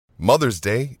Mother's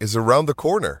Day is around the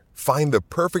corner. Find the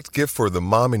perfect gift for the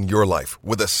mom in your life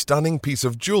with a stunning piece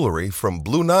of jewelry from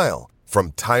Blue Nile.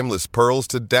 From timeless pearls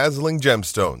to dazzling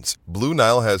gemstones, Blue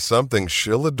Nile has something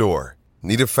she'll adore.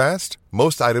 Need it fast?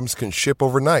 Most items can ship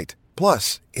overnight.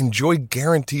 Plus, enjoy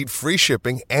guaranteed free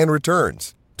shipping and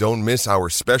returns. Don't miss our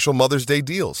special Mother's Day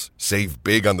deals. Save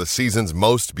big on the season's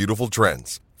most beautiful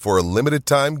trends. For a limited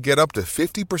time, get up to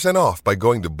 50% off by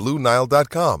going to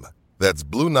BlueNile.com. That's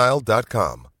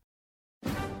BlueNile.com.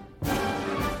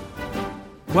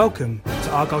 Welcome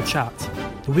to Argyle Chat,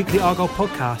 the weekly Argyle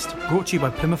podcast brought to you by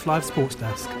Plymouth Live Sports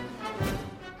Desk.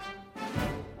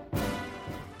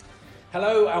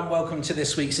 Hello and welcome to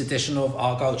this week's edition of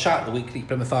Argyle Chat, the weekly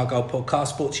Plymouth Argyle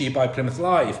podcast brought to you by Plymouth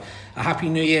Live. A happy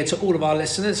new year to all of our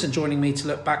listeners, and joining me to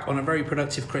look back on a very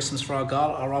productive Christmas for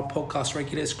Argyle are our podcast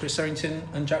regulars Chris Errington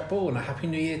and Jack Ball, and a happy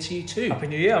new year to you too. Happy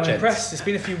new year, I'm gents. impressed. It's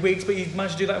been a few weeks, but you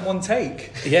managed to do that in one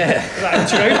take. Yeah.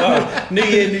 That intro. New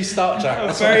year, new start, Jack.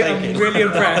 I'm really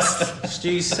impressed.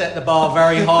 Stu's set the bar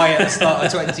very high at the start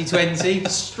of 2020,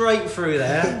 straight through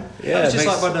there. Yeah, that was just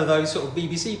like one of those sort of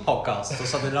BBC podcasts or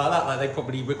something like that, like they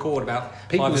probably record about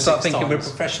People 5 or 6 start thinking times. we're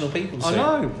professional people soon.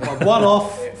 I know,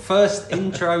 one-off first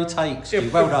intro take, Stu.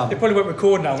 Well done. It probably won't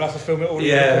record now, we'll have to film it all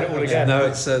again. No,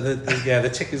 it's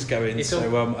the ticker's going, It's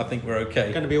so I think we're okay.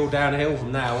 It's going to be all downhill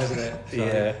from now, isn't it? So.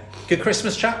 Yeah. Good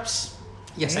Christmas, chaps.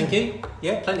 Yes, thank you.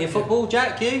 Yeah, plenty of football.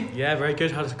 Jack, you? Yeah, very good.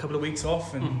 Had a couple of weeks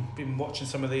off and been watching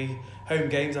some of the home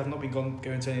games. I've not been going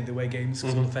to any of the away games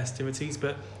because of the festivities,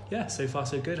 but yeah, so far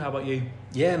so good. How about you?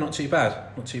 Yeah, not too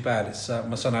bad. Not too bad. It's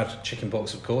my son had chicken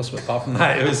pox, of course, but apart from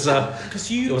that, it was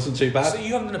it wasn't too bad. So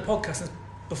you haven't done a podcast since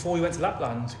before you went to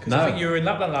Lapland? Because No. I think you were in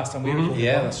Lapland last time we recorded.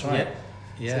 Yeah, that's right.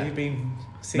 Yeah. So you've been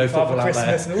seeing No Father football out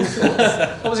Christmas and all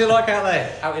sorts. What was it like out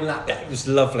there, out in Lapland? It was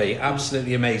lovely,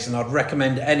 absolutely amazing. I'd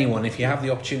recommend anyone, if you have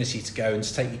the opportunity to go and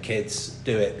to take your kids,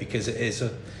 do it, because it is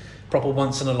a proper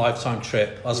once in a lifetime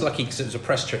trip. I was lucky because it was a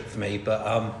press trip for me,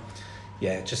 but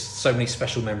yeah, just so many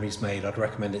special memories made. I'd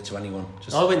recommend it to anyone.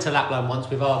 I went to Lapland once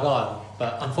with Argyle,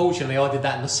 but unfortunately I did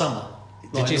that in the summer.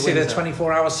 Did you see the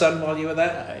 24-hour sun while you were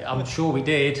there? I'm sure we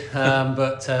did,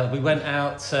 but we went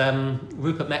out.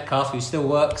 Rupert Metcalf, who still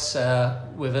works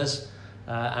with us,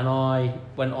 and I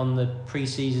went on the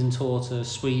pre-season tour to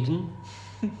Sweden,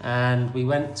 and we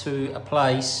went to a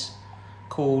place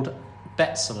called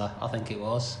Betsala, I think it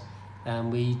was,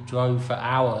 and we drove for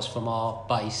hours from our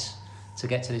base to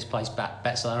get to this place,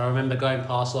 Betsala. And I remember going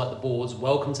past like the boards,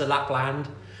 "Welcome to Lapland."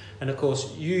 And of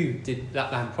course, you did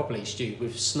Lapland properly, Stu,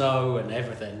 with snow and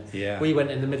everything. Yeah. We went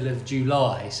in the middle of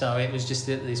July, so it was just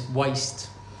this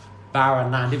waste,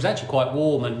 barren land. It was actually quite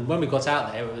warm, and when we got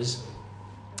out there, it was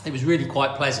really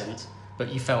quite pleasant.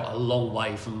 But you felt a long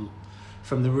way from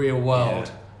the real world.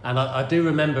 Yeah. And I do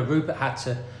remember Rupert had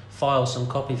to file some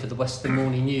copy for the Western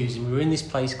Morning News, and we were in this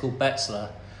place called Betsala,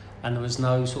 and there was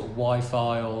no sort of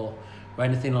Wi-Fi or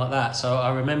anything like that. So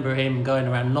I remember him going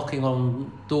around knocking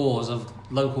on doors of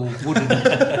local wooden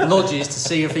lodges to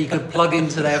see if he could plug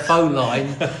into their phone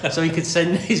line so he could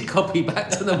send his copy back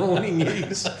to the Morning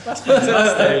News. That's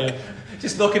fantastic.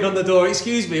 Just knocking on the door,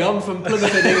 "Excuse me, I'm from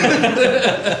Plymouth in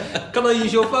England. Can I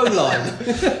use your phone line?"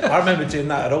 I remember doing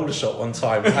that at Aldershot one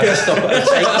time. I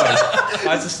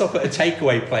had to stop at a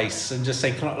takeaway place and just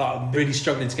say, I'm really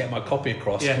struggling to get my copy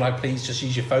across. Yeah. Can I please just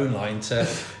use your phone line to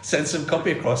send some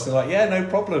copy across? They're like, yeah, no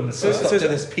problem. So I stopped at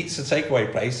this pizza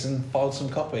takeaway place and filed some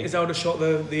copy. Is Aldershot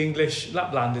the English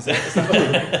Lapland, is it?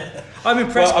 I'm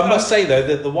impressed. Well, I must say though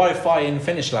that the Wi-Fi in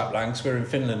Finnish Lapland, because we're in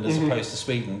Finland as opposed to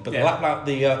Sweden, but the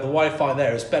Wi-Fi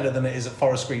there is better than it is at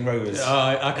Forest Green Rovers.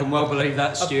 I can well believe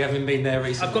that, Stu, having been there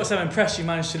recently. I've got so impressed you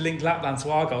managed to link Lapland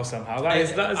to Argyle somehow.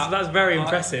 That's very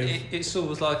impressive. It's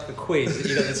sort of like a quiz that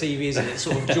you've got the TVs and it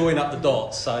sort of join up the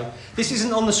dots. So this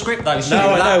isn't on the script though, Stu. No,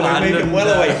 I know, we're Lapland moving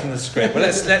well away from the script. But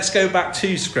let's go back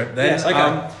to script then. Yes,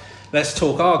 okay. Let's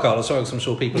talk Argyle as well, because I'm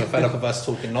sure people are fed up of us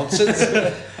talking nonsense.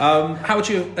 How would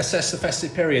you assess the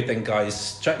festive period then,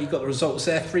 guys? Jack, you got the results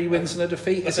there, 3 wins and a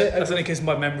defeat, is it? That's only because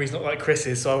my memory's not like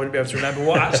Chris's, so I wouldn't be able to remember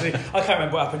what actually... I can't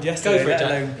remember what happened yesterday. Go for it,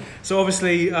 Jack. So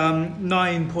obviously,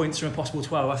 9 points from a possible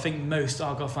 12. I think most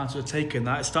Argyle fans would have taken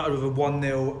that. It started with a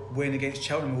 1-0 win against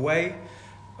Cheltenham away,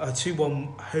 a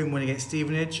 2-1 home win against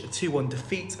Stevenage, a 2-1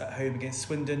 defeat at home against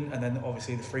Swindon, and then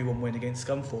obviously the 3-1 win against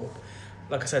Scunthorpe.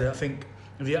 Like I said, I think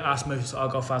if you asked most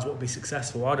Argyle fans what would be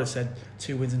successful, I'd have said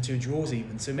 2 wins and 2 draws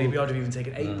even. So maybe I'd have even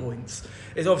taken 8 points.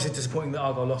 It's obviously disappointing that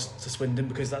Argyle lost to Swindon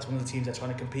because that's one of the teams they're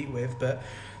trying to compete with. But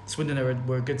Swindon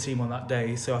were a good team on that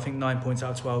day. So I think 9 points out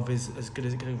of 12 is as good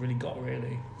as it could have really got,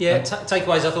 really. Yeah,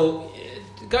 takeaways, I thought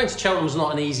going to Cheltenham was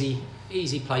not an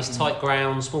easy place. Tight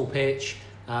ground, small pitch.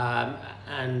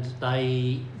 And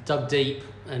they dug deep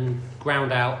and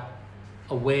ground out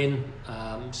a win.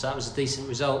 So that was a decent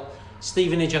result.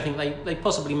 Stevenage, I think they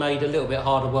possibly made a little bit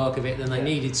harder work of it than they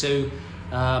needed to,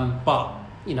 but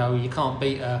you can't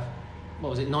beat a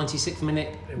 96th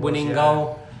minute winning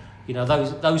goal.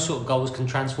 Those sort of goals can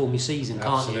transform your season,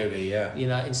 can't you? Absolutely,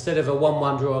 yeah. Instead of a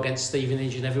 1-1 draw against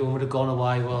Stevenage and everyone would have gone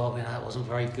away, well, that wasn't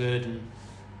very good,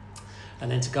 and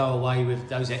then to go away with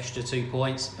those extra 2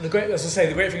 points. And the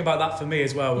great thing about that for me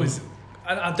as well was,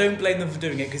 and I don't blame them for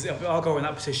doing it, because if Argyle were in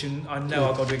that position, I know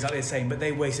Argyle do exactly the same, but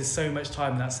they wasted so much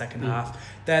time in that second half.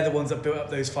 They're the ones that built up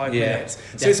those 5 minutes.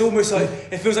 So it's almost like,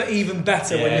 it feels like even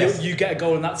better when you get a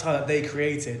goal in that time that they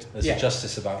created. There's a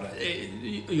justice about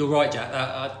it. You're right,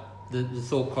 Jack. The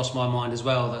thought crossed my mind as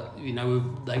well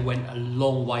that they went a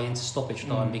long way into stoppage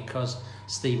time because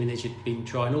Stevenage had been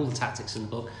trying all the tactics in the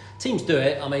book. Teams do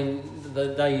it. I mean,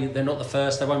 they're not the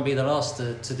first. They won't be the last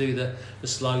to do the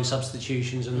slow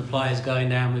substitutions and the players going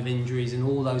down with injuries and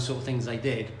all those sort of things they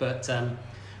did. But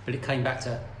it came back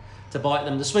to bite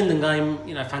them. The Swindon game,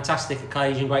 fantastic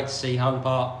occasion. Great to see home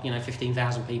park.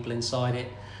 15,000 people inside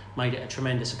it. Made it a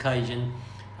tremendous occasion.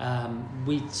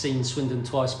 We'd seen Swindon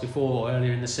twice before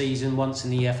earlier in the season, once in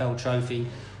the EFL Trophy,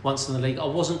 once in the league. I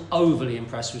wasn't overly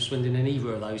impressed with Swindon in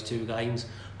either of those 2 games.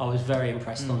 I was very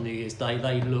impressed on New Year's Day.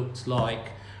 They looked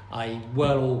like a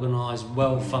well-organised,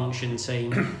 well-functioned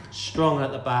team, strong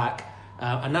at the back,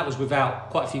 and that was without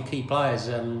quite a few key players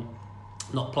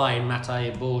not playing,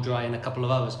 Mate, Baudry and a couple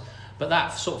of others. But that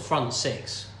sort of front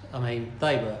 6, I mean,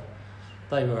 they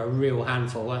were a real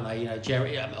handful, weren't they?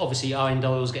 Jerry, obviously Owen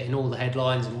Doyle's getting all the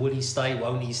headlines, and will he stay,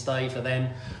 won't he stay for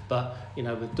them? But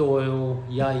with Doyle,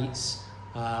 Yates,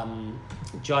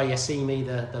 Jai Yassimi,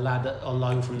 the lad on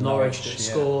loan from Norwich that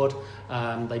scored,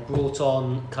 they brought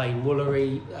on Kane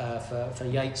Woolery for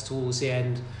Yates towards the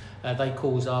end. They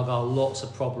caused Argyle lots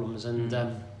of problems, and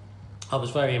I was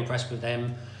very impressed with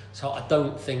them. So I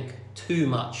don't think too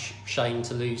much shame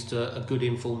to lose to a good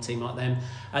informed team like them.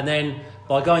 And then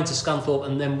by going to Scunthorpe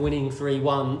and then winning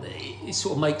 3-1, it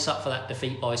sort of makes up for that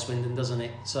defeat by Swindon, doesn't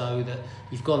it? So that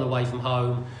you've gone away from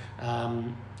home.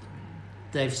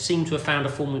 They've seemed to have found a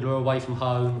formula away from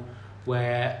home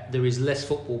where there is less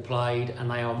football played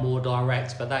and they are more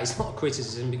direct, but that is not a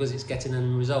criticism because it's getting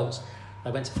them results.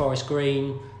 They went to Forest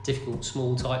Green, difficult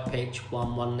small tight pitch,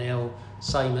 1-1-0,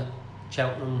 same at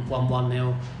Cheltenham,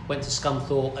 1-1-0. Went to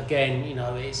Scunthorpe again.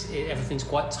 Everything's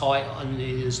quite tight and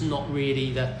there's not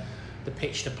really the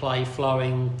pitch to play,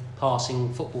 flowing,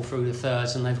 passing football through the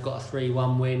thirds, and they've got a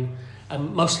 3-1 win.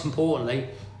 And most importantly,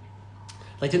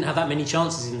 they didn't have that many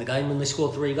chances in the game and they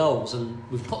scored 3 goals, and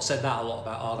we've not said that a lot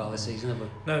about Argyle this season, have we?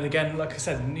 No, and again, like I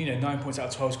said, 9 points out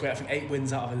of 12 is great. I think 8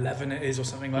 wins out of 11 it is, or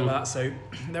something like that. So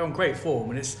they're on great form,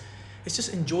 and it's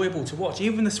just enjoyable to watch.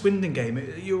 Even the Swindon game,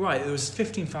 you're right, there was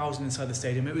 15,000 inside the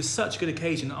stadium. It was such a good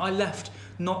occasion. I left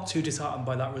not too disheartened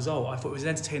by that result. I thought it was an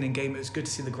entertaining game. It was good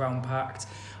to see the ground packed.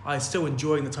 I'm still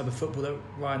enjoying the type of football that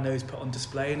Ryan Knowles put on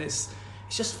display, and it's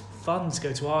just fun to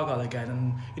go to Argyle again,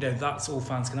 and that's all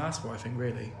fans can ask for, I think,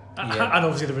 really. And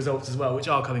obviously the results as well, which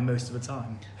are coming most of the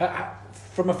time.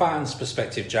 From a fan's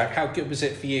perspective, Jack, how good was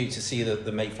it for you to see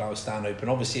the Mayflower stand open?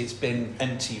 Obviously it's been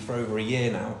empty for over a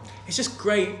year now. It's just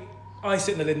great. I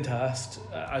sit in the Lyndhurst,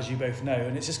 as you both know,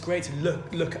 and it's just great to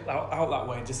look out that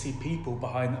way and to see people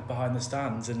behind the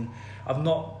stands. And I've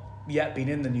not yet been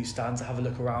in the new stands to have a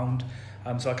look around,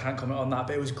 so I can't comment on that.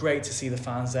 But it was great to see the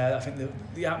fans there. I think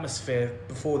the atmosphere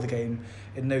before the game,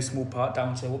 in no small part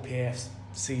down to what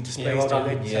PAFC displays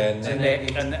to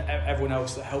Nick and everyone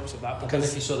else that helps with that. I don't know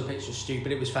if you saw the picture, Stu,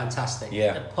 but it was fantastic.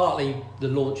 Yeah. And partly the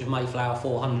launch of Mayflower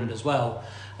 400 as well,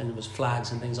 and there was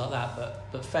flags and things like that.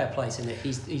 But fair play to Nick.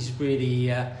 He's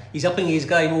really he's upping his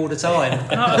game all the time.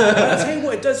 I'll tell you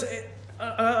what, it does.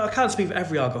 I can't speak for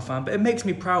every Argyle fan, but it makes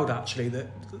me proud actually that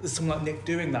there's someone like Nick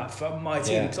doing that for my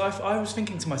team. Because I was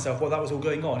thinking to myself, well, that was all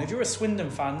going on. If you're a Swindon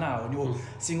fan now and you're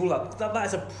seeing all that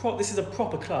is this is a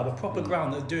proper club, a proper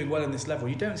ground that's doing well in this level.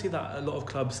 You don't see that at a lot of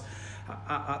clubs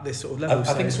at this sort of level.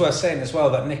 I think it's worth saying as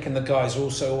well that Nick and the guys are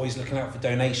also always looking out for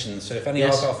donations. So if any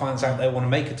Argyle fans out there want to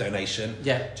make a donation,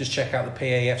 just check out the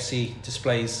PAFC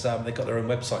displays. They've got their own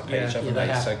website page, haven't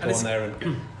they? So go on there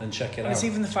and check it out. It's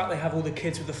even the fact they have all the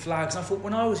kids with the flags. And I thought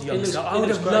when I was a youngster, I would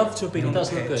have loved to have been on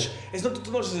the pitch. It's not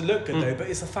just to look good though, but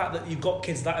it's the fact that you've got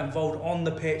kids that involved on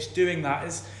the pitch doing that.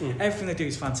 Everything they do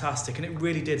is fantastic, and it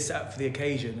really did set up for the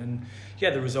occasion.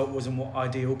 And the result wasn't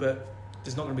ideal, but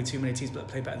there's not going to be too many teams that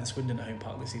play better than Swindon at home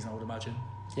park this season, I would imagine.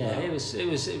 Yeah, it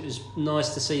was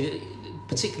nice to see that,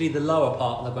 particularly the lower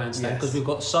part of the grandstand, because we've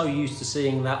got so used to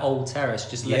seeing that old terrace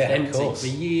just left empty for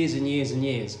years and years and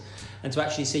years, and to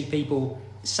actually see people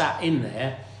sat in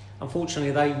there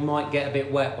unfortunately, they might get a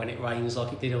bit wet when it rains,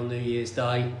 like it did on New Year's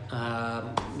Day.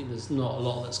 There's not a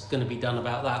lot that's going to be done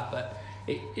about that, but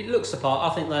it looks the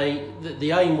part. I think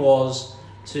the aim was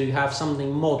to have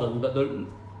something modern, but that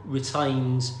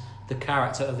retains the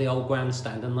character of the old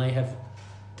grandstand, and they have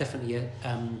definitely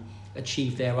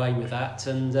achieved their aim with that.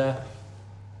 And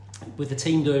with the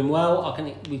team doing well,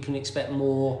 we can expect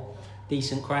more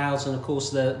decent crowds. And of course,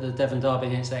 the Devon Derby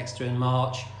against Exeter in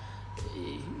March.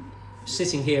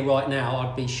 Sitting here right now,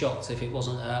 I'd be shocked if it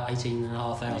wasn't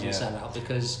 18,500 sellout,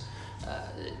 because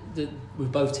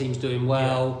with both teams doing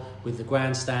well, with the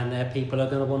grandstand there, people are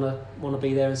going to want to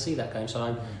be there and see that game.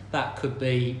 So that could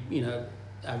be,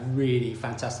 a really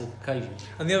fantastic occasion.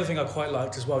 And the other thing I quite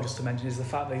liked as well, just to mention, is the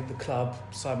fact that the club,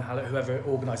 Simon Hallett, whoever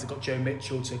organised it, got Joe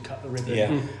Mitchell to cut the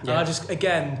ribbon. And I just,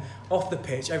 again, off the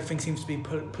pitch, everything seems to be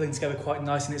pulling together quite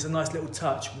nice, and it's a nice little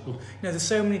touch. There's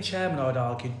so many chairmen, I would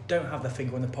argue, don't have their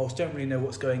finger on the pulse, don't really know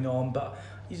what's going on, but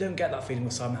you don't get that feeling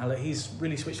with Simon Hallett. He's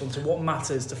really switched on to what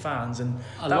matters to fans, and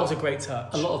that was a great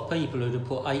touch. A lot of people who'd have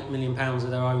put £8 million of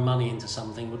their own money into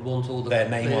something would want all their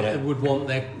name on it. Would want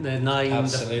their name,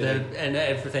 and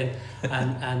everything.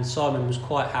 and Simon was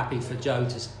quite happy for Joe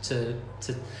to.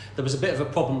 There was a bit of a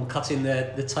problem cutting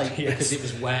the tape because it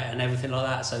was wet and everything like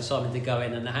that. So Simon did go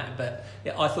in and but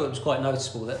I thought it was quite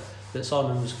noticeable that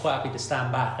Simon was quite happy to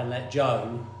stand back and let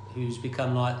Joe, who's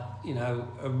become a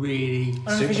really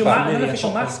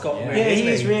unofficial mascot. He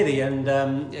is really. And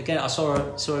again, I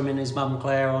saw him in his mum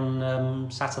Claire on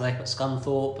Saturday at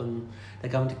Scunthorpe, and they're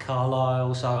going to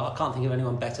Carlisle. So I can't think of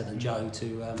anyone better than Joe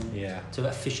to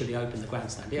officially open the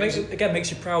grandstand.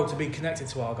 Makes you proud to be connected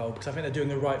to Argyle, because I think they're doing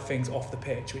the right things off the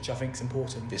pitch, which I think is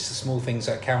important. It's the small things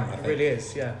that count. I think. It really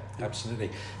is. Yeah, absolutely.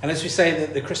 And as we say,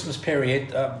 that the Christmas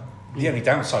period. The only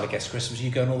downside, I guess, Christmas, you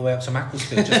going all the way up to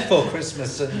Macclesfield just before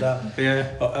Christmas, and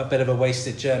a bit of a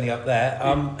wasted journey up there.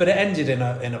 But it ended in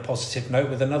a positive note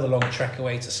with another long trek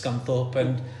away to Scunthorpe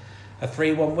and a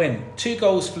 3-1 win. 2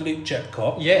 goals for Luke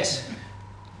Jepcott. Yes.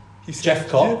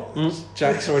 Jeffcott.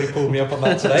 Jack's already pulled me up on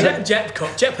that today.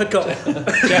 Jepcott.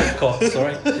 Jeffcott,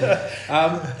 sorry.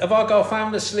 Have Argyle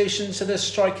found a solution to the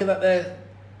striker that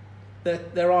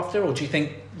they're after, or do you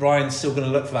think Ryan's still going to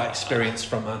look for that experience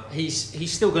from her?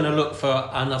 He's still going to look for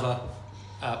another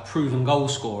proven goal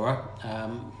scorer.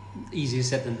 Easier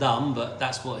said than done, but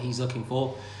that's what he's looking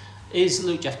for. Is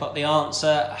Luke Jeffcott the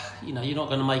answer? You're not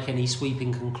going to make any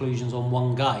sweeping conclusions on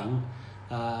one game.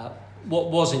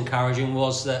 What was encouraging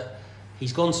was that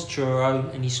he's gone to Truro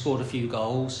and he scored a few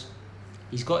goals.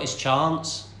 He's got his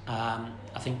chance.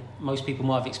 I think most people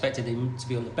might have expected him to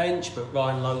be on the bench, but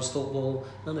Ryan Lowe's thought, well,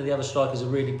 none of the other strikers are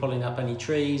really pulling up any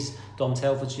trees. Dom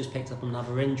Telford's just picked up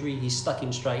another injury. He's stuck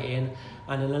him straight in,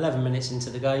 and in 11 minutes into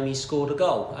the game, he scored a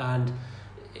goal. And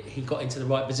he got into the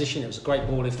right position. It was a great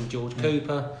ball in from George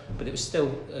Cooper, but it was still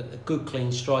a good,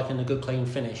 clean strike and a good, clean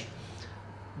finish.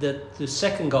 The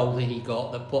second goal that he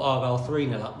got that put Argyle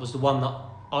 3-0 up was the one that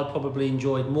I probably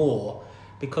enjoyed more,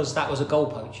 because that was a goal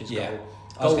poacher's goal.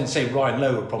 I was going to say Ryan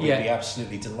Lowe would probably be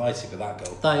absolutely delighted with that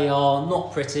goal. They are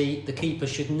not pretty. The keeper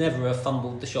should never have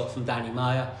fumbled the shot from Danny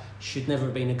Mayer. Should never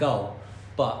have been a goal.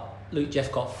 But Luke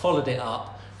Jeffcott followed it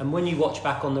up, and when you watch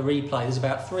back on the replay, there's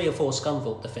about 3 or 4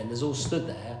 Scunthorpe defenders all stood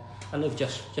there, and Luke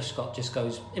Jeffcott just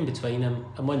goes in between them,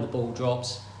 and when the ball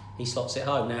drops, he slots it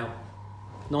home. Now,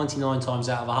 99 times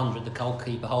out of 100, the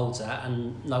goalkeeper holds that,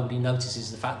 and nobody notices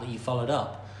the fact that you followed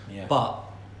up. Yeah. But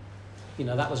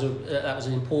that was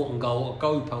an important goal, a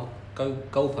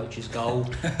goal poacher's goal,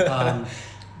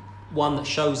 one that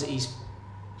shows that he's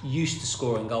used to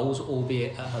scoring goals,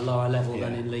 albeit at a lower level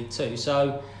than in League Two.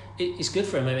 So it's good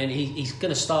for him. I mean, he's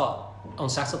going to start on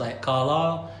Saturday at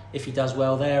Carlisle. If he does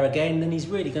well there again, then he's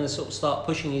really going to sort of start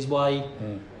pushing his way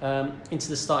into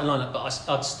the starting lineup. But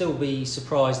I'd still be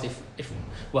surprised if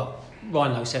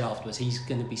Ryan Lowe said afterwards he's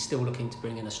going to be still looking to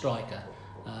bring in a striker,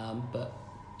 but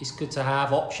it's good to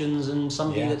have options and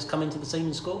somebody that's come into the team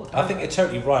and scored. I think you're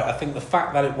totally right. I think the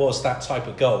fact that it was that type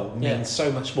of goal means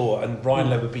so much more, and Ryan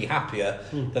Lowe would be happier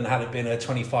than had it been a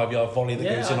 25-yard volley that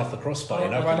goes in off the crossbar.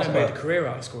 Ryan Lowe made a career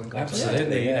out of scoring goals.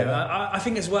 Absolutely, didn't he? I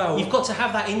think as well, you've got to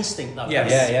have that instinct, though.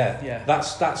 Yeah.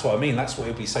 That's what I mean. That's what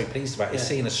he'll be so pleased about, is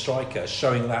seeing a striker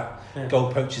showing that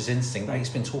goal poacher's instinct that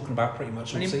he's been talking about pretty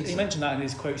much all season. He mentioned that in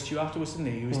his quotes to you afterwards,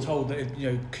 didn't he? He was told that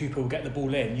if, Cooper will get the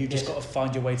ball in, you've just got to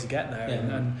find your way to get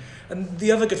there. And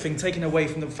the other good thing, taken away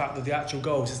from the fact that the actual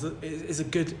goals, is a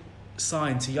good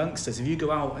sign to youngsters. If you go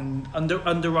out and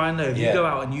under Ryan Lowe, if you go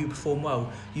out and you perform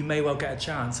well, you may well get a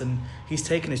chance. And he's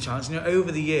taken his chance.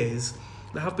 Over the years,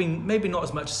 there have been, maybe not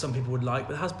as much as some people would like,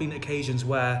 but there has been occasions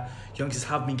where youngsters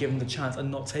have been given the chance and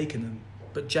not taken them.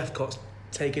 But Jeffcott's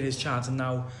taken his chance, and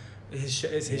now It's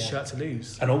his shirt to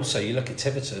lose. And also, you look at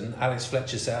Tiverton, Alex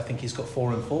Fletcher's there, I think he's got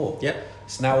 4 and 4. Yep.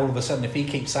 So now all of a sudden, if he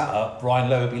keeps that up, Ryan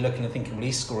Lowe will be looking and thinking, well,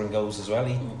 he's scoring goals as well.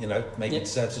 He, maybe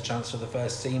deserves a chance for the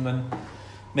first team, and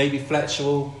maybe Fletcher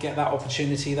will get that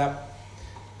opportunity that,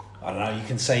 I don't know, you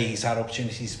can say he's had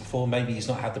opportunities before. Maybe he's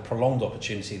not had the prolonged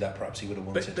opportunity that perhaps he would have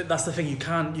wanted. But that's the thing. You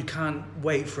can't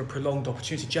wait for a prolonged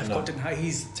opportunity. Jeff Gott didn't.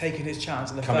 He's taken his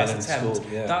chance in the first attempt.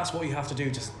 That's what you have to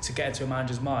do to get into a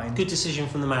manager's mind. Good decision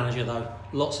from the manager, though.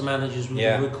 Lots of managers would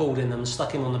have recalled them,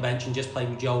 stuck him on the bench, and just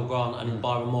played with Joel Grant and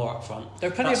Byron Moore up front.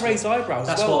 There are plenty of raised eyebrows.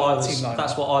 That's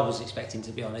what I was expecting,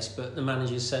 to be honest. But the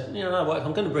manager said, if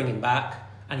I'm going to bring him back,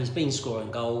 and he's been scoring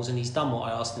goals, and he's done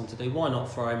what I asked him to do, why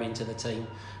not throw him into the team?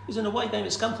 It was an away game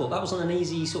at Scunthorpe. That wasn't an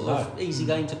easy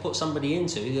game to put somebody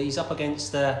into. He's up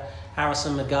against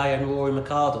Harrison McGay and Rory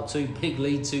McArdle, 2 big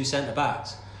League 2 centre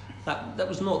backs. That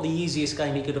was not the easiest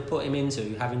game he could have put him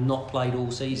into, having not played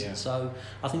all season. Yeah. So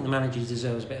I think the manager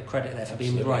deserves a bit of credit there for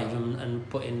being brave and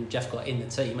putting Jeff Gott in the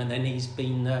team, and then he's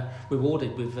been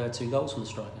rewarded with 2 goals from the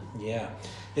striker. Yeah,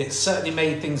 it certainly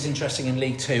made things interesting in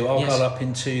League 2. Argyle up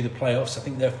into the playoffs. I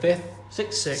think they're 5th.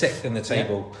 Sixth in the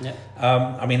table. Yeah.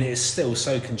 I mean, it's still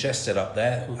so congested up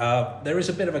there. There is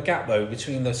a bit of a gap though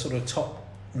between the sort of top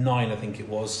 9, I think it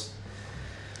was,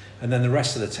 and then the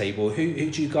rest of the table.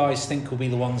 Who do you guys think will be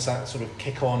the ones that sort of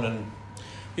kick on? And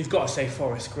you've got to say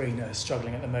Forest Green are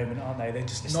struggling at the moment, aren't they? They're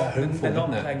just they're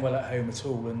not playing well at home at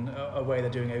all, and away they're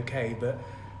doing okay. But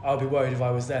I'll be worried if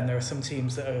I was them. There are some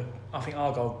teams that are. I think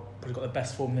Argyle probably got the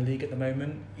best form in the league at the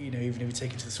moment. Even if you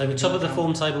take it to the. They were top of the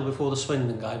form table before the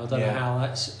Swindon game. I don't know how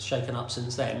that's shaken up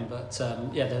since then, but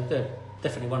they're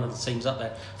definitely one of the teams up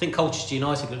there. I think Colchester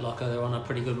United look like they're on a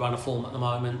pretty good run of form at the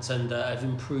moment, and have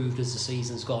improved as the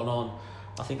season's gone on.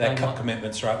 I think their cup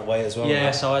commitments are out the way as well. Yeah,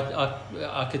 right? So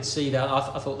I could see that.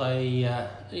 I thought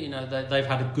they've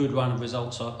had a good run of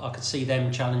results. So I could see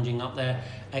them challenging up there.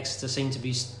 Exeter seem to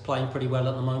be playing pretty well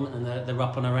at the moment, and they're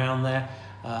up and around there.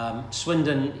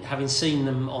 Swindon, having seen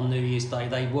them on New Year's Day,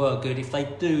 they were good. If they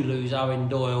do lose Owen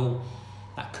Doyle,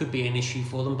 that could be an issue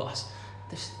for them, but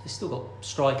they've still got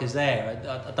strikers there.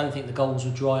 I don't think the goals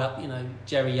will dry up.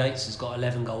 Jerry Yates has got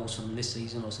 11 goals from this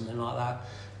season or something like that,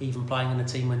 even playing in a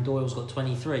team when Doyle's got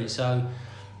 23. So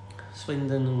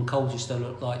Swindon and Colchester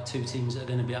look like 2 teams that are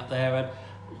going to be up there. And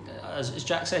as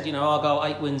Jack said, Argyle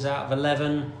 8 wins out of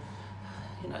 11.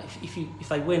 If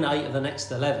they win 8 of the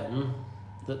next 11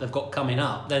 that they've got coming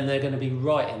up, then they're going to be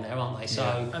right in there, aren't they? So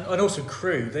and also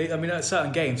Crewe. At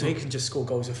certain games they can just score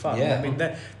goals of fun. Yeah. I mean,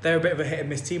 they're a bit of a hit and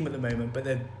miss team at the moment, but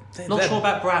they're not sure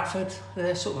about Bradford.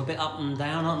 They're sort of a bit up and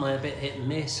down, aren't they? A bit hit and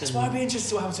miss. That's why I'd be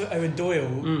interested in what happened to Owen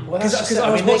Doyle. Because I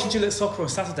was watching Gillette Soccer on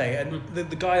Saturday, and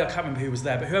the guy, I can't remember who was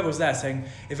there, but whoever was there saying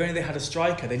if only they had a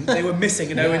striker, they were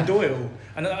missing an Owen Doyle.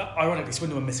 And ironically,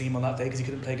 Swindon were missing him on that day because he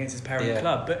couldn't play against his parent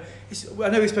club. But I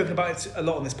know we've spoken about it a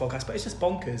lot on this podcast, but it's just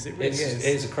bonkers. It really is.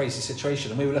 It is a crazy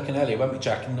situation. And we were looking earlier, weren't we,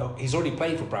 Jack? And he's already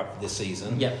played for Bradford this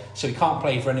season. Yeah. So he can't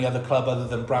play for any other club other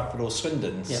than Bradford or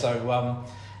Swindon. Yeah. So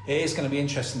it is going to be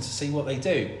interesting to see what they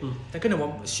do. They're going to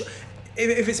want.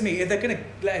 If it's me, if they're going to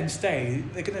let him stay,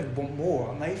 they're going to want more,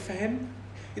 aren't they, for him?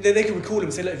 They could recall him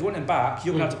and say, look, if you want him back,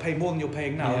 you're going to have to pay more than you're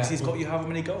paying now because he's got you however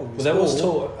many goals. Well, there was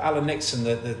talk. Alan Nixon,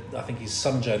 I think he's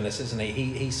Sun journalist, isn't he?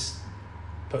 He's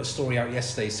put a story out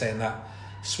yesterday saying that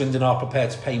Swindon are prepared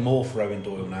to pay more for Owen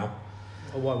Doyle now.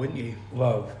 Well, why wouldn't you?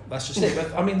 Well, that's just it.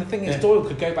 But I mean, the thing is, Doyle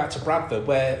could go back to Bradford,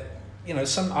 where I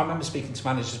remember speaking to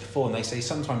managers before, and they say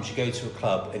sometimes you go to a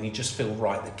club and you just feel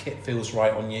right. The kit feels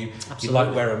right on you. Absolutely. You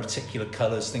like wearing particular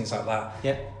colours, things like that.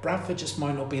 Yeah. Bradford just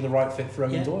might not be the right fit for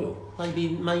Owen Doyle.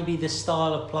 Maybe the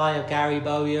style of play of Gary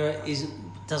Bowyer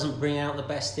doesn't bring out the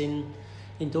best in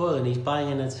Doyle, and he's playing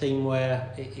in a team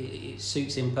where it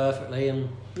suits him perfectly. And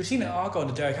we've seen it at Argyle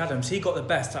under Derek Adams. He got the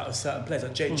best out of certain players,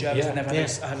 like Jake Jervis never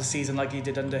had a season like he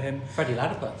did under him. Freddie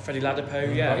Ladapo,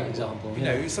 great example.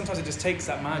 Sometimes it just takes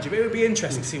that manager. But it would be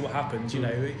interesting to see what happens.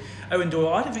 Owen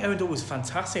Doyle. I don't think Owen Doyle was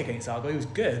fantastic against Argyle. He was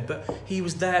good, but he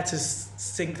was there to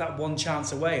sink that one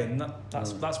chance away, and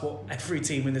that's what every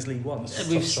team in this league wants.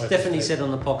 We've definitely said on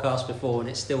the podcast before, and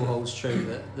it still holds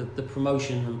true, that the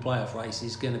promotion and playoff race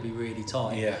is going to be really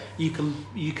tight. Yeah. You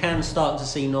can start to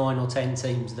see 9 or 10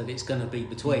 teams that it's going to be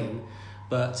between,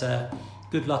 but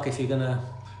good luck if you're going to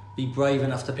be brave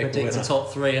enough to predict the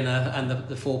top 3 and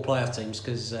the 4 playoff teams,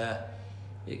 because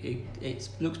it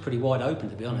looks pretty wide open,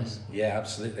 to be honest. Yeah,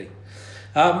 absolutely.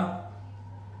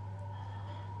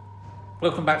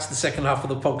 Welcome back to the second half of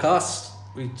the podcast.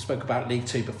 We spoke about League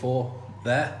 2 before.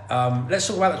 there. Let's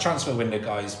talk about the transfer window,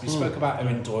 guys. We spoke about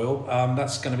Owen Doyle.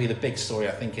 That's going to be the big story,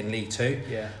 I think, in League Two.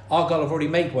 Yeah. Argyle have already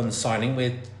made one signing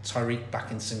with Tyreek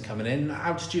Backinson coming in.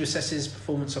 How did you assess his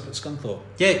performance up at Scunthorpe?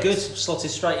 Yeah, good.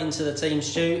 Slotted straight into the team,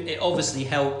 Stu. It obviously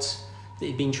helped that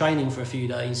he'd been training for a few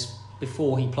days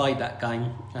before he played that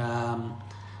game.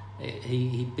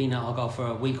 He'd been at Argyle for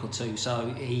a week or two,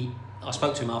 so I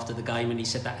spoke to him after the game and he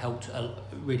said that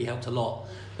really helped a lot,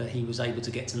 that he was able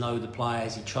to get to know the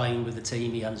players. He trained with the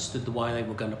team, he understood the way they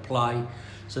were going to play,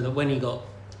 so that when he got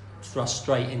thrust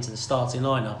straight into the starting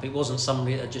lineup, it wasn't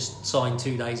somebody that had just signed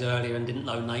 2 days earlier and didn't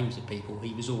know names of people.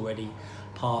 He was already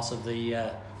part of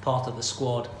the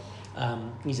squad.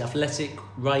 He's athletic,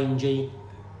 rangy,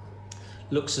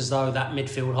 looks as though that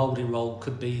midfield holding role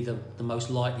could be the most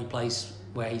likely place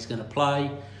where he's going to play.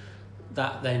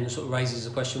 That then sort of raises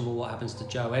the question, well, what happens to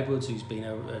Joe Edwards, who's been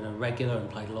a regular and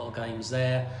played a lot of games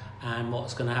there, and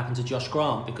what's going to happen to Josh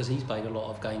Grant, because he's played a lot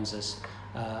of games as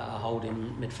a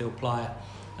holding midfield player.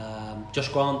 Josh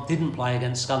Grant didn't play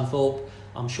against Scunthorpe.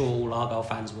 I'm sure all Argyle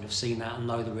fans would have seen that and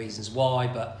know the reasons why,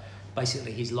 but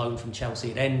basically his loan from Chelsea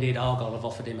had ended. Argyle have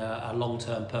offered him a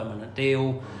long-term permanent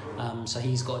deal, so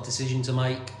he's got a decision to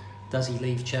make. Does he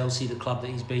leave Chelsea, the club that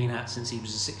he's been at since he was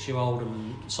a 6-year-old,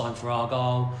 and sign for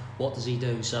Argyle? What does he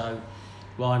do? So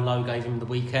Ryan Lowe gave him the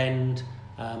weekend,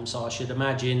 so I should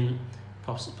imagine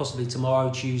possibly tomorrow,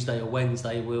 Tuesday or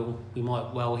Wednesday, we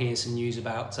might well hear some news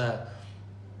about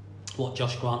what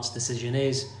Josh Grant's decision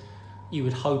is. You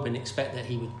would hope and expect that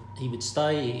he would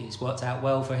stay. It's worked out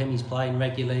well for him. He's playing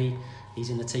regularly. He's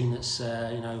in the team that's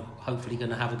hopefully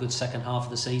going to have a good second half of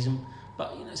the season.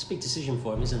 But it's a big decision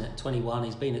for him, isn't it? 21,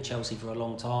 he's been at Chelsea for a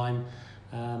long time.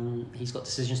 He's got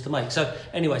decisions to make. So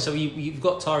anyway, you've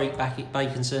got Tyreek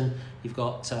Backinson, you've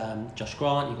got Josh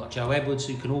Grant, you've got Joe Edwards,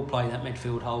 who can all play that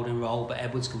midfield holding role, but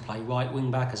Edwards can play right wing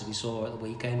back, as we saw at the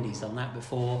weekend. He's done that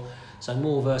before. So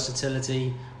more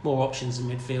versatility, more options in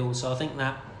midfield. So I think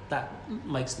that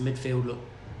makes the midfield look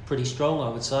pretty strong, I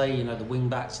would say. The wing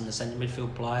backs and the centre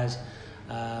midfield players.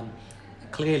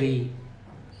 Clearly,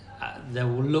 they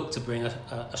will look to bring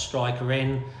a striker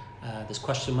in. There's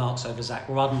question marks over Zach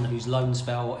Rudden, whose loan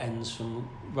spell ends from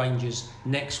Rangers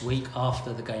next week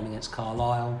after the game against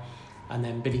Carlisle. And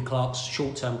then Billy Clark's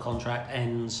short-term contract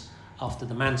ends after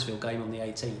the Mansfield game on the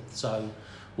 18th. So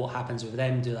what happens with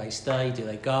them? Do they stay? Do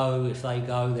they go? If they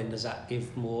go, then does that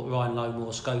give Ryan Lowe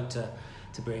more scope to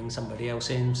bring somebody else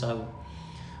in? So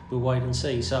we'll wait and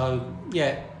see. So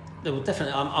yeah, there will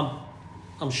definitely.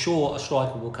 I'm sure a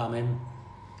striker will come in.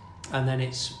 And then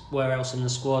it's where else in the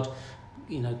squad,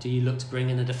 do you look to bring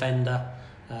in a defender?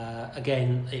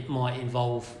 Again, it might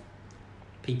involve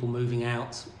people moving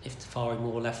out, if Tafari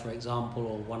Moore left, for example,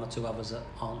 or one or two others that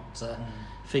aren't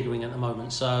figuring at the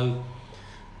moment. So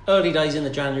early days in the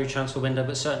January transfer window,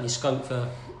 but certainly scope for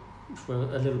a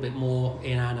little bit more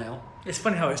in and out. It's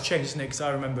funny how it's changed, isn't it? Because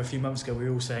I remember a few months ago we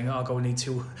were all saying Argyle need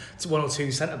one or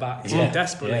two centre-backs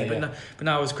desperately. But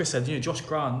now, as Chris said, Josh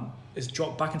Grant has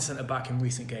dropped back into centre-back in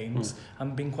recent games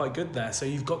and been quite good there. So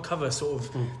you've got cover sort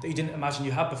of that you didn't imagine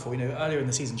you had before. Earlier in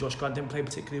the season, Josh Grant didn't play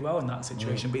particularly well in that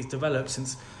situation, but he's developed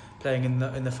since playing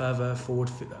in the further forward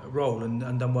role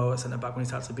and done well at centre-back when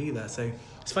he's had to be there. So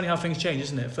it's funny how things change,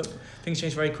 isn't it? Things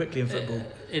change very quickly in football.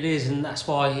 It is, and that's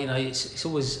why it's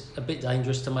always a bit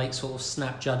dangerous to make sort of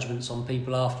snap judgments on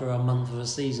people after a month of a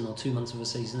season or 2 months of a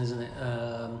season, isn't it?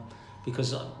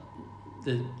 Because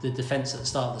the defence at the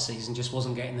start of the season just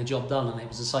wasn't getting the job done, and it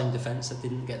was the same defence that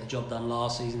didn't get the job done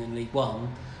last season in League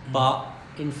One. But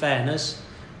in fairness,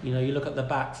 you look at the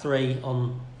back three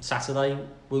on Saturday,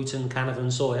 Wooten,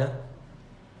 Canavan, Sawyer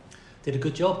did a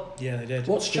good job. Yeah, they did.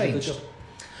 What's changed?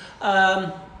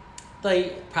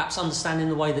 They perhaps understanding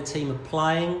the way the team are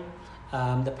playing.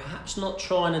 They're perhaps not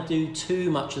trying to do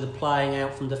too much of the playing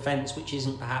out from defence, which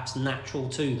isn't perhaps natural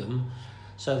to them.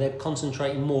 So they're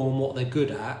concentrating more on what they're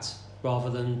good at, rather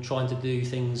than trying to do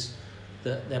things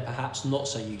that they're perhaps not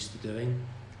so used to doing.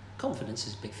 Confidence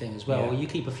is a big thing as well. Yeah. You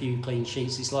keep a few clean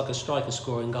sheets. It's like a striker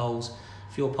scoring goals.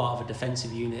 If you're part of a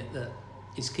defensive unit that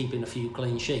is keeping a few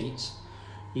clean sheets,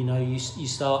 you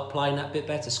start playing that bit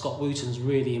better. Scott Wooten's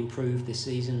really improved this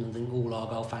season. I think all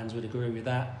Argyle fans would agree with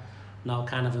that. Niall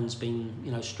Canavan's been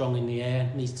strong in the air.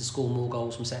 Needs to score more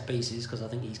goals from set pieces, because I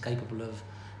think he's capable of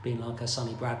being like a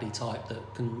Sonny Bradley type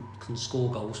that can score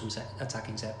goals from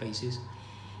attacking set pieces.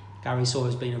 Gary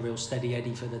Sawyer's been a real steady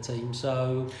Eddie for the team,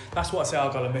 so that's what I say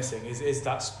Argyle are missing is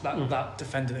that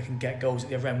defender that can get goals at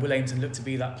the other end. Will Aimton look to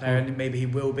be that player, and maybe he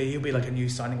will be. He'll be like a new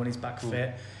signing when he's back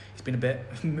fit. He's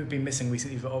been missing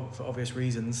recently for obvious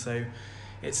reasons. So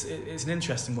it's an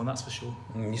interesting one, that's for sure.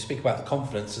 You speak about the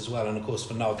confidence as well, and of course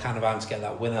for Noel Canavan to get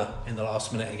that winner in the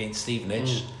last minute against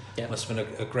Stevenage must have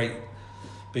been a great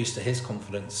boost to his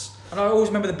confidence. And I always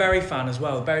remember the Bury fan as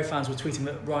well. The Bury fans were tweeting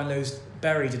that Ryan Lowe's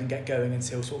Bury didn't get going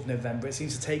until sort of November. It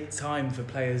seems to take time for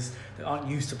players that aren't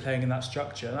used to playing in that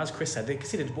structure. And as Chris said, they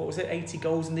conceded, 80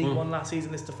 goals in League One last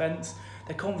season, this defence.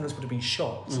 Their confidence would have been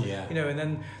shot. And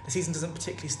then the season doesn't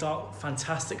particularly start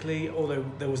fantastically, although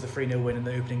there was the 3-0 win in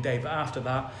the opening day. But after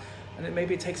that, and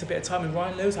maybe it takes a bit of time, and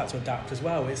Ryan Lowe's had to adapt as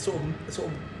well. It's sort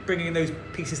of bringing those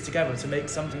pieces together to make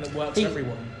something that works for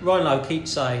everyone. Ryan Lowe keeps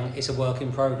saying it's a work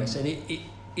in progress, and it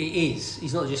is.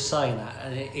 He's not just saying that,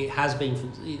 and it has been.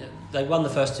 They won the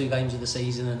first 2 games of the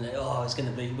season, and it's going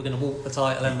to be, we're going to walk the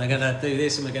title, and we're going to do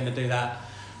this, and we're going to do that.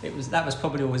 That was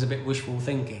probably always a bit wishful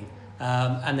thinking.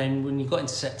 And then when you got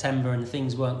into September and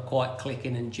things weren't quite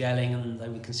clicking and gelling, and they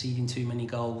were conceding too many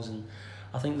goals, and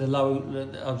I think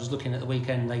I was looking at the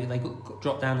weekend, they got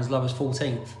dropped down as low as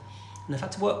 14th. And they've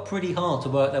had to work pretty hard to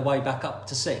work their way back up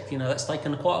to 6th. That's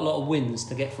taken quite a lot of wins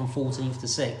to get from 14th to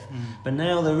 6th. But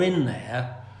now they're in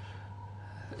there,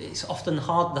 it's often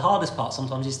hard. The hardest part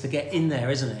sometimes is to get in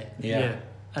there, isn't it? Yeah.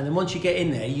 And then once you get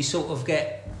in there, you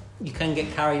can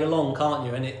get carried along, can't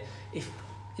you? And it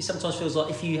sometimes feels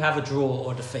like if you have a draw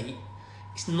or a defeat,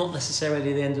 it's not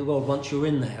necessarily the end of the world once you're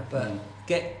in there. But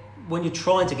when you're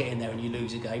trying to get in there and you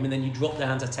lose a game, and then you drop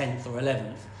down to 10th or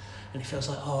 11th, and it feels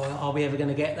like, are we ever going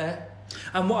to get there?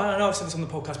 And I know I've said this on the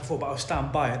podcast before, but I'll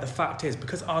stand by it. The fact is,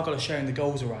 because Argyle are sharing the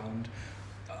goals around,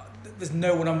 there's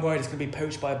no one I'm worried is going to be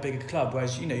poached by a bigger club.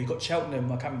 Whereas, you've got Cheltenham,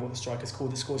 I can't remember what the striker's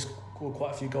called, that scored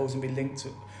quite a few goals and be linked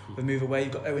with move away.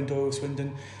 You've got Owen Doyle,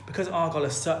 Swindon. Because Argyle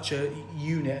is such a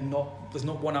unit and there's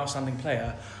not one outstanding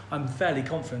player, I'm fairly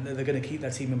confident that they're going to keep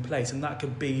their team in place, and that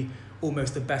could be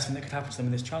almost the best thing that could happen to them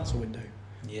in this transfer window.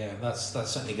 Yeah, that's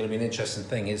certainly going to be an interesting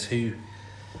thing, is who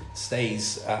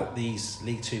stays at these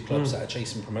League 2 clubs that are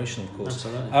chasing promotion, of course.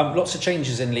 Absolutely. Lots of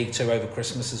changes in League 2 over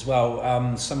Christmas as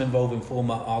well, some involving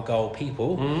former Argyle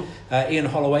people. Ian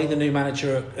Holloway, the new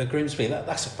manager at Grimsby,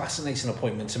 that's a fascinating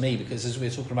appointment to me, because as we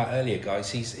were talking about earlier,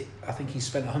 guys, I think he's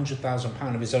spent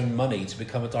 £100,000 of his own money to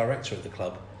become a director at the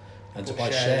club and to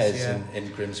buy shares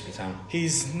in Grimsby Town.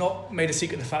 He's not made a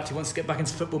secret of the fact he wants to get back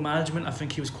into football management. I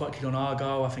think he was quite keen on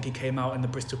Argyle. I think he came out in the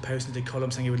Bristol Post and did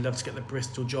columns saying he would love to get the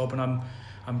Bristol job, and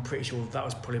I'm pretty sure that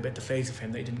was probably a bit deflated for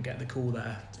him that he didn't get the call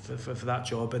there for that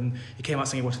job. And he came out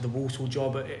saying he wanted the Walsall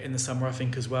job in the summer, I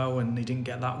think, as well, and he didn't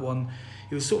get that one.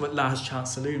 He was sort of at last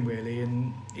chance saloon, really,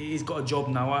 and he's got a job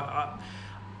now.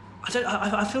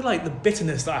 I feel like the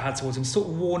bitterness that I had towards him sort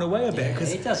of worn away a bit.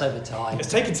 Because it does over time. It's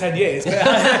taken 10 years, but,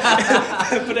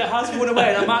 but it has worn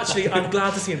away, and I'm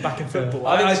glad to see him back in football.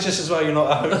 I think it's just as well you're not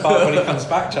at Hope Park when he comes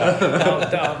back, Jack. No,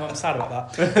 I'm sad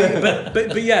about that.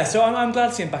 But yeah, so I'm glad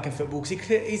to see him back in football, because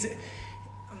he's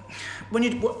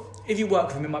if you work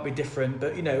with him, it might be different.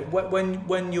 But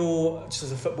when you're just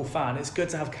as a football fan, it's good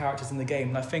to have characters in the game,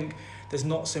 and I think there's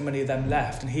not so many of them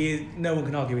left, and no one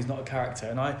can argue he's not a character.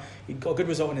 And he got a good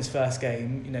result in his first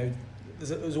game.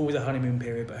 There's always a honeymoon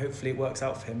period, but hopefully it works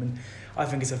out for him. And I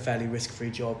think it's a fairly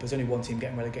risk-free job. There's only one team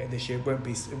getting relegated this year. It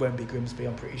won't be Grimsby,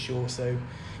 I'm pretty sure. So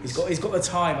he's got the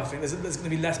time. I think there's going to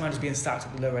be less managers being stacked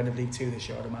at the lower end of League 2 this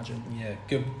year, I'd imagine. Yeah,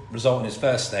 good result on his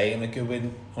first day, and a good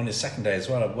win on his second day as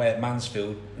well, away at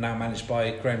Mansfield, now managed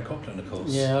by Graham Coughlin, of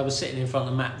course. Yeah, I was sitting in front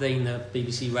of Matt Dean, the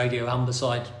BBC Radio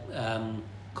Humberside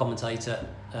commentator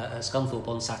at Scunthorpe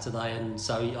on Saturday, and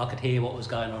so I could hear what was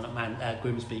going on at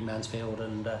Grimsby, Mansfield,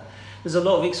 and there's a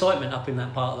lot of excitement up in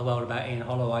that part of the world about Ian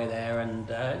Holloway there, and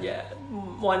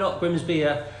why not? Grimsby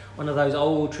are one of those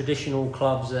old traditional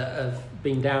clubs that have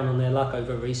been down on their luck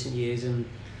over recent years, and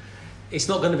it's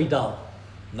not going to be dull.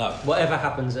 No. Whatever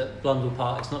happens at Blundell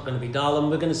Park, it's not going to be dull, and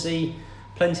we're going to see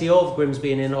plenty of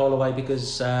Grimsby and Ian Holloway,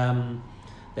 because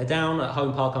they're down at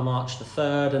Home Park on March the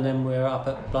 3rd, and then we're up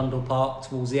at Blundell Park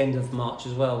towards the end of March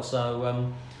as well. So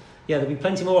there'll be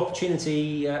plenty more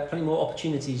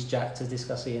opportunities, Jack, to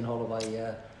discuss Ian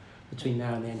Holloway between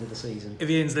now and the end of the season. If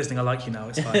Ian's listening, I like you now.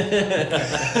 It's fine.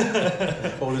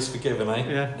 All is forgiven, eh?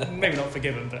 Yeah, maybe not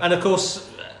forgiven, but. And of course,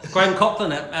 Graham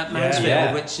Coughlin at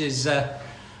Mansfield, which is that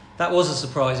was a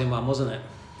surprising one, wasn't it?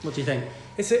 What do you think?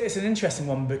 It's an interesting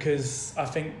one, because I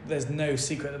think there's no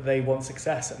secret that they want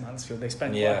success at Mansfield. They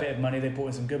spent quite a bit of money, they brought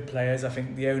in some good players. I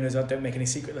think the owners don't make any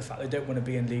secret of the fact they don't want to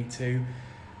be in League 2.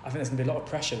 I think there's going to be a lot of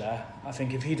pressure there. I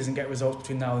think if he doesn't get results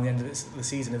between now and the end of the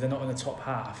season, if they're not in the top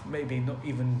half, maybe not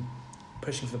even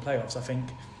pushing for the playoffs, I think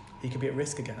he could be at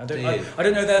risk again. I don't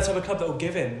know they're the type of club that will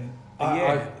give him a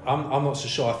year. I'm not so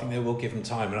sure. I think they will give him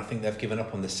time, and I think they've given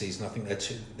up on this season. I think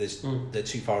they're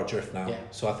too far adrift now. Yeah.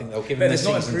 So I think they'll give him this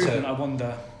season. But there's not improvement, I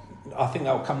wonder. I think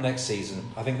that will come next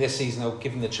season. I think this season they'll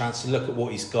give him the chance to look at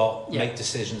what he's got, make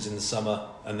decisions in the summer,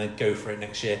 and then go for it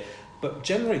next year. But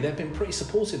generally, they've been pretty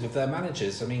supportive of their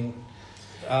managers. I mean,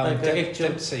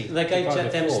 Dempsey. They gave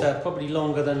Jack Dempster probably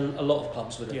longer than a lot of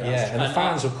clubs would have. And the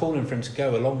fans were calling for him to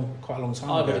go quite a long time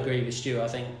ago. I would agree with Stu. I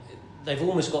think they've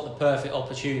almost got the perfect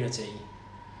opportunity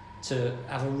to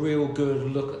have a real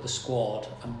good look at the squad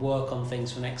and work on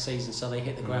things for next season, so they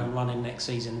hit the ground running next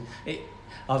season.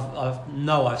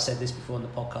 I've said this before in the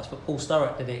podcast, but Paul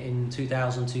Sturrock did it in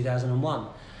 2001.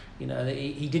 You know,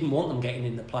 he didn't want them getting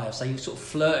in the playoffs. So he sort of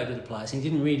flirted with the players. He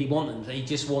didn't really want them. He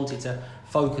just wanted to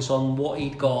focus on what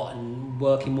he'd got and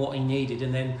working what he needed.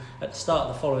 And then at the start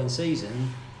of the following season,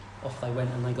 off they went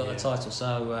and they got the title.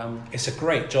 So it's a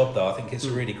great job, though. I think it's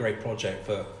a really great project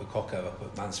for Coco up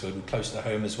at Mansfield, and close to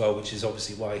home as well, which is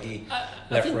obviously why he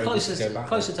left Rovers to go back.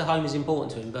 Closer to home is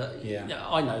important to him, but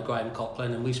I know Graham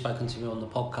Coughlin, and we've spoken to him on the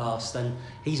podcast, and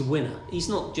he's a winner. He's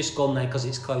not just gone there because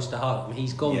it's close to home.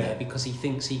 He's gone there because he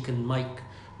thinks he can make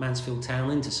Mansfield Town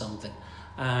into something,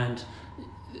 and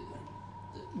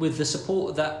with the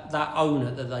support of that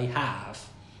owner that they have,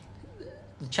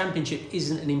 the Championship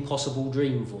isn't an impossible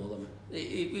dream for them.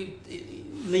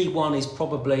 League One is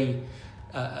probably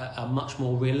a much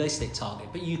more realistic target,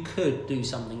 but you could do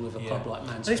something with a club like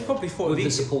Mansfield. He's probably thought with the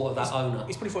support of that owner.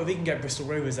 He's probably thought if he can get Bristol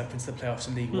Rovers up into the playoffs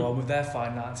in League One with their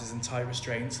finances and tight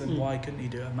restraints, then why couldn't he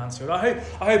do it at Mansfield? I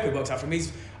hope it works out for him.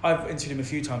 I've interviewed him a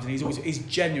few times, and he's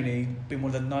genuinely been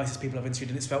one of the nicest people I've interviewed,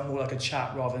 and it's felt more like a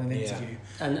chat rather than an interview.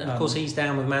 And of course, he's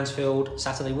down with Mansfield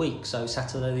Saturday week, so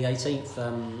Saturday the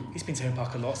 18th. He's been to Home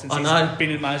Park a lot since he's been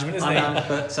in management, hasn't he?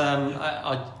 But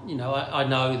I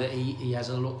know that he has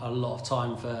a lot of time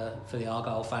for the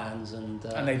Argyle fans, and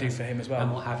they do for him as well,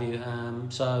 and what have you.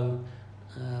 And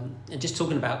just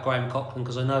talking about Graham Coughlin,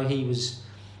 because I know he was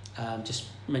just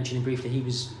mentioning briefly, he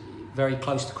was very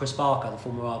close to Chris Barker, the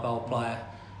former Argyle player,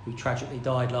 who tragically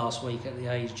died last week at the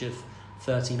age of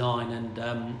 39.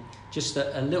 And just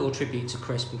a little tribute to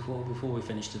Chris before we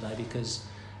finish today, because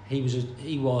he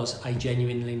was a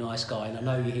genuinely nice guy, and I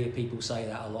know you hear people say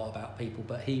that a lot about people,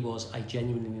 but he was a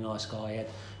genuinely nice guy. He had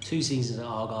 2 seasons at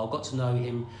Argyle, got to know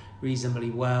him reasonably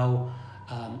well.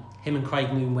 Him and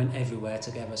Craig Moon went everywhere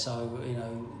together, so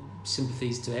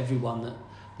sympathies to everyone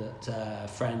that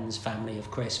friends, family of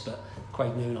Chris, but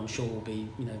Craig Moon, I'm sure, will be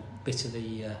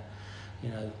bitterly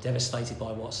devastated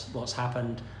by what's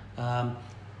happened.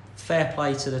 Fair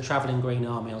play to the Travelling Green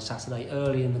Army on Saturday.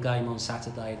 Early in the game on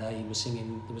Saturday, they were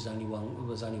singing "There was only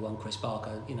one Chris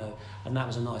Barker," and that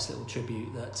was a nice little tribute.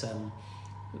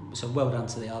 So well done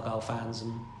to the Argyle fans,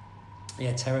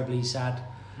 and terribly sad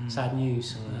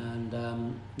news, and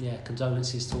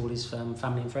condolences to all his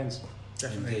family and friends.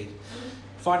 Definitely. Indeed.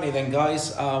 Finally, then,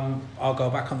 guys, I'll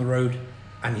go back on the road.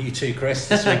 And you too, Chris,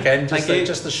 this weekend.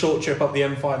 Just a short trip up the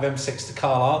M5, M6 to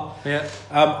Carlisle. Yeah.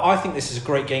 I think this is a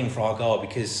great game for Argyle,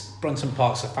 because Brunton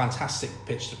Park's a fantastic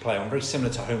pitch to play on, very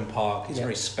similar to Home Park. It's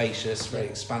very spacious, very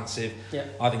expansive. Yeah.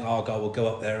 I think Argyle will go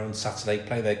up there on Saturday,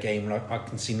 play their game, and I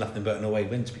can see nothing but an away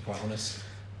win, to be quite honest.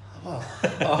 Well,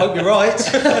 I hope you're right.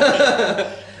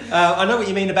 I know what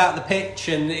you mean about the pitch,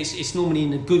 and it's normally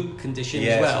in a good condition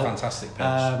as well. Yeah, it's a fantastic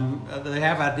pitch. They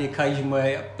have had the occasion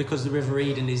where, because the River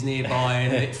Eden is nearby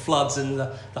and it floods, and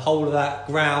the whole of that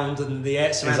ground and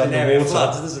the surrounding area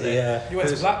floods, doesn't it? Yeah. You went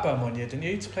to Blackburn one year, didn't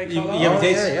you, to play Carlisle? Yeah, we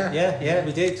did. Yeah,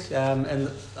 we did. And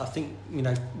I think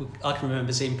I can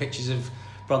remember seeing pictures of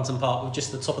Brunton Park with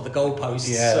just the top of the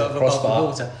goalposts sort of above the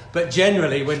water. But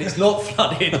generally, when it's not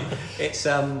flooded, it's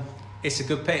a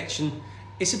good pitch, and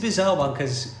it's a bizarre one,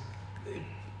 because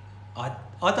I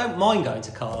don't mind going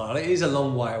to Carlisle. It is a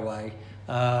long way away,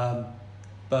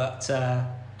 but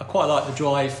I quite like the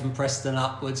drive from Preston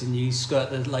upwards, and you skirt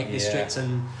the Lake District,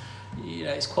 and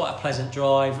it's quite a pleasant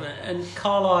drive. And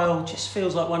Carlisle just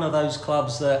feels like one of those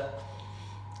clubs that,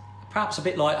 perhaps a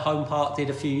bit like Home Park did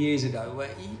a few years ago, where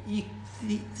you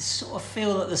sort of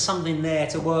feel that there's something there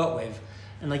to work with,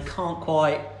 and they can't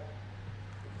quite.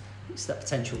 It's that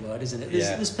potential word, isn't it?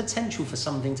 There's potential for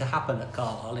something to happen at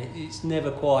Carlisle. It's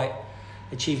never quite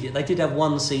achieved it. They did have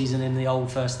one season in the old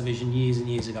First Division years and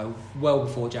years ago, well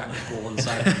before Jack was born.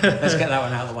 So let's get that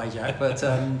one out of the way, Jack. But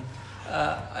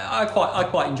I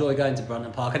quite enjoy going to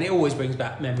Brunton Park, and it always brings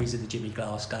back memories of the Jimmy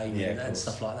Glass game and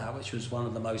stuff like that, which was one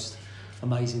of the most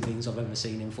amazing things I've ever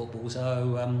seen in football.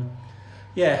 So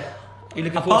You're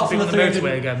looking forward to being on the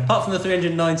motorway again? Apart from the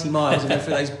 390 miles and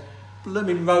through those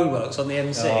blooming roadworks on the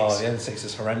M6. Oh, the M6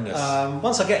 is horrendous.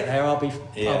 Once I get there, I'll be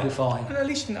fine. And at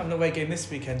least you didn't have an away game this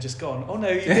weekend just gone. Oh no,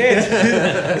 you did.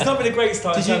 It's not been a great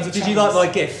start. Did you like my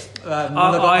GIF?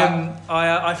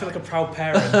 I feel like a proud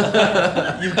parent.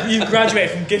 you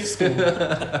graduated from GIF school.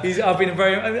 I've been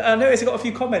I noticed I got a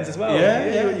few comments as well.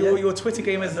 Your Twitter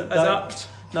game has upped.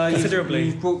 No, considerably.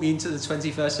 You've brought me into the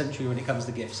 21st century when it comes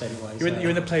to gifts anyway.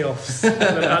 You're in the playoffs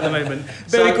at the moment.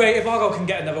 But it'd be great if Argyle can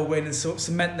get another win and sort of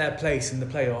cement their place in the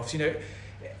playoffs. You know,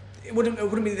 it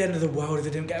wouldn't be the end of the world if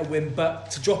they didn't get a win,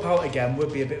 but to drop out again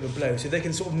would be a bit of a blow. So they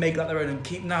can sort of make that their own and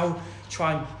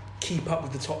try and keep up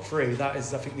with the top three. That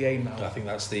is, I think, the aim now. I think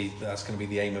that's going to be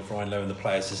the aim of Ryan Lowe and the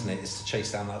players, isn't it? Is to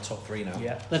chase down that top three now.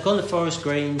 Yeah. They've gone to Forest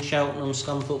Green, Cheltenham,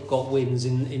 Scunthorpe got wins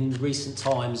in recent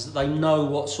times. They know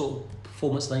what sort of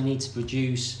performance they need to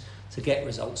produce to get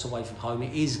results away from home.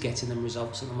 It is getting them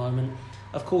results at the moment.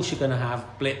 Of course, you're going to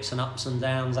have blips and ups and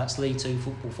downs. That's League Two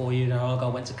football for you.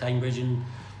 Argyle went to Cambridge and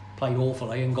played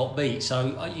awfully and got beat,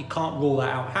 so you can't rule that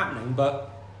out happening.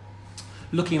 But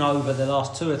looking over the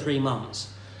last 2 or 3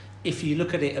 months, if you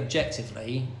look at it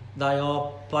objectively, they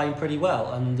are playing pretty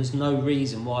well, and there's no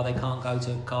reason why they can't go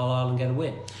to Carlisle and get a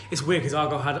win. It's weird because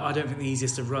Argyle had, I don't think, the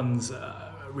easiest of runs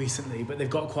recently, but they've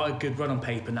got quite a good run on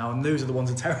paper now, and those are the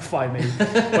ones that terrify me.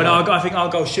 When I think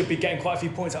Argyle should be getting quite a few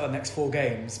points out of the next 4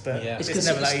 games, but it's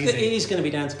never that easy. It is going to be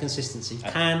down to consistency.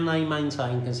 Can they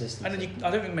maintain consistency? And then I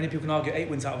don't think many people can argue 8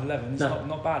 wins out of 11. It's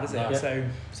not bad, is it? No. So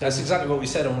that's exactly what we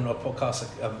said on our podcast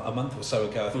a month or so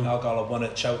ago. I think Argyle had won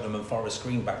at Cheltenham and Forest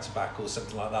Green back to back or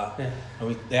something like that. Yeah.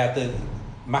 And they had the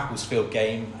Macclesfield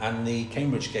game and the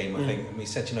Cambridge game, I think, and we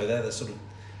said, they're the sort of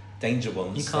danger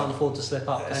ones. You can't afford to slip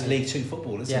up. It's League Two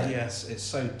football, isn't it? Yes, it's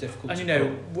so difficult.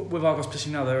 And with Argyle's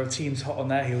position now, there are teams hot on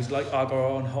their heels, like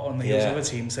Argyle are hot on the heels of other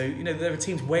teams. So there are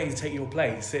teams waiting to take your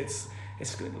place. It's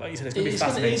like you said, it's going to be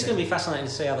fascinating. It's going to be fascinating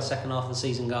to see how the second half of the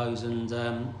season goes. And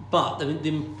but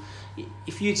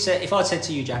if I'd said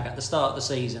to you, Jack, at the start of the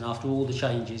season, after all the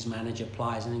changes, manager,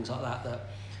 players, and things like that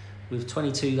with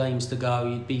 22 games to go,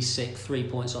 you'd be 3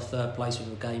 points off third place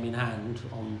with a game in hand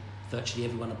on virtually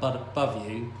everyone above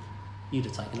you. You'd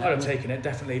have taken it. I'd have taken it,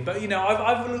 definitely. But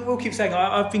we'll keep saying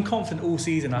I've been confident all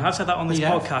season. I have said that on this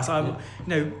podcast.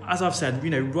 As I've said,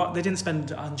 they didn't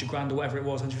spend 100 grand or whatever it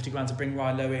was, 150 grand to bring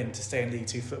Ryan Lowe in to stay in League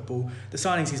Two football. The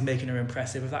signings he's making are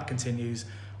impressive. If that continues,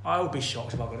 I would be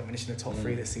shocked if I got to finish in the top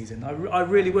 3 this season. I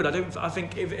really would. I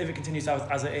think if it continues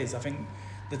as it is, I think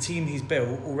the team he's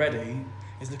built already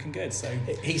is looking good. So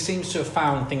he seems to have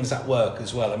found things that work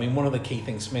as well. I mean, one of the key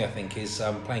things for me, I think, is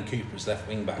playing Cooper as left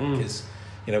wing back because.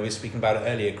 We were speaking about it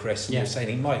earlier, Chris, and you were saying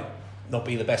he might not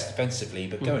be the best defensively,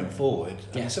 but going forward,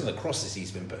 I mean, some of the crosses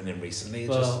he's been putting in recently are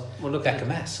just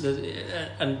Beckham-esque.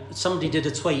 And somebody did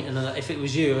a tweet, and if it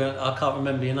was you, I can't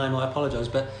remember your name, I apologise,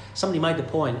 but somebody made the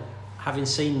point, having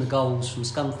seen the goals from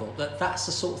Scunthorpe, that's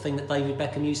the sort of thing that David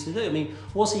Beckham used to do. I mean,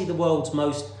 was he the world's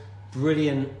most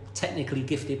brilliant, technically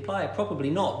gifted player? Probably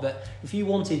not, but if you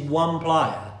wanted one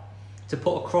player to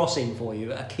put a cross in for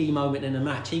you at a key moment in a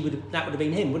match, that would have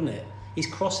been him, wouldn't it? His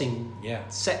crossing,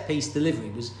 set piece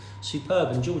delivery was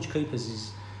superb, and George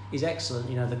Cooper's is excellent.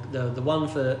 The one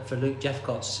for Luke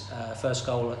Jeffcott's first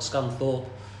goal at Scunthorpe,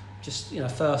 just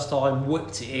first time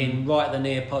whipped it in right at the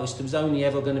near post. There was only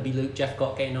ever going to be Luke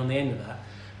Jeffcott getting on the end of that.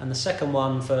 And the second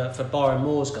one for Byron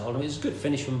Moore's goal, I mean, it was a good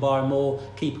finish from Byron Moore.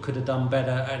 Keeper could have done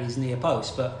better at his near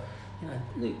post, but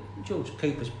George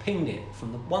Cooper's pinged it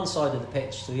from the one side of the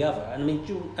pitch to the other. And I mean,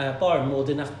 Byron Moore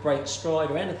didn't have to break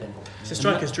stride or anything. It's a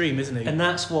striker's dream, isn't he? And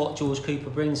that's what George Cooper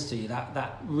brings to you,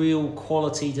 that real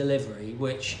quality delivery,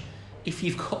 which if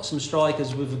you've got some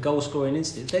strikers with a goal scoring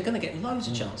instinct, they're going to get loads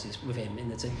of chances with him in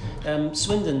the team.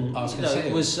 Swindon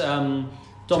was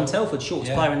Dom Telford,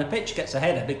 shortest player in the pitch, gets a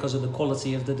header because of the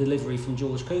quality of the delivery from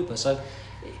George Cooper. So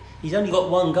he's only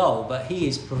got one goal, but he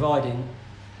is providing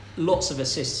lots of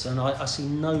assists, and I see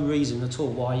no reason at all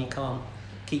why he can't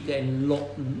keep getting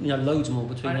loads more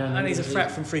between now and he's a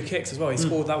threat from free kicks as well. He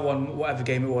scored that one, whatever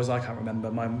game it was, I can't remember.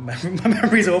 My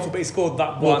memory's awful, but he scored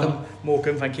that one.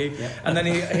 Morecambe, thank you. Yeah. And then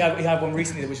he had one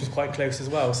recently which was quite close as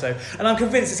well. So, and I'm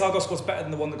convinced this Argyle squad's better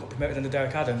than the one that got promoted under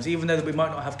Derek Adams, even though we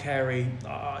might not have Carey.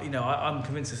 I'm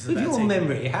convinced this is a better team. With your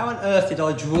memory, how on earth did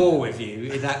I draw with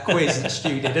you in that quiz that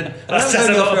Stu did? And I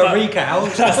don't know for a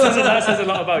recount. That says a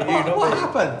lot about you. What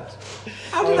happened?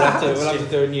 How did that happen? We'll have to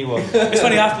do a new one. It's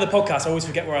funny, after the podcast I always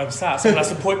forget where I'm sat, so someone has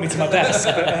to point me to my desk.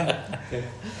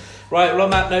 Right, well,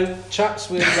 on that note, chaps,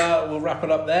 we'll wrap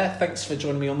it up there. Thanks for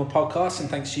joining me on the podcast, and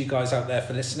thanks to you guys out there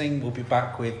for listening. We'll be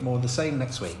back with more of the same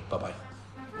next week. Bye-bye.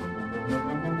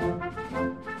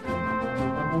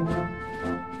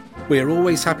 We are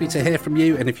always happy to hear from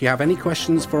you, and if you have any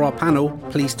questions for our panel,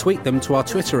 please tweet them to our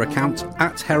Twitter account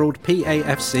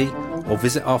 @HeraldPAFC or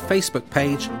visit our Facebook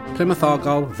page, Plymouth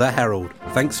Argyle The Herald.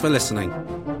 Thanks for listening.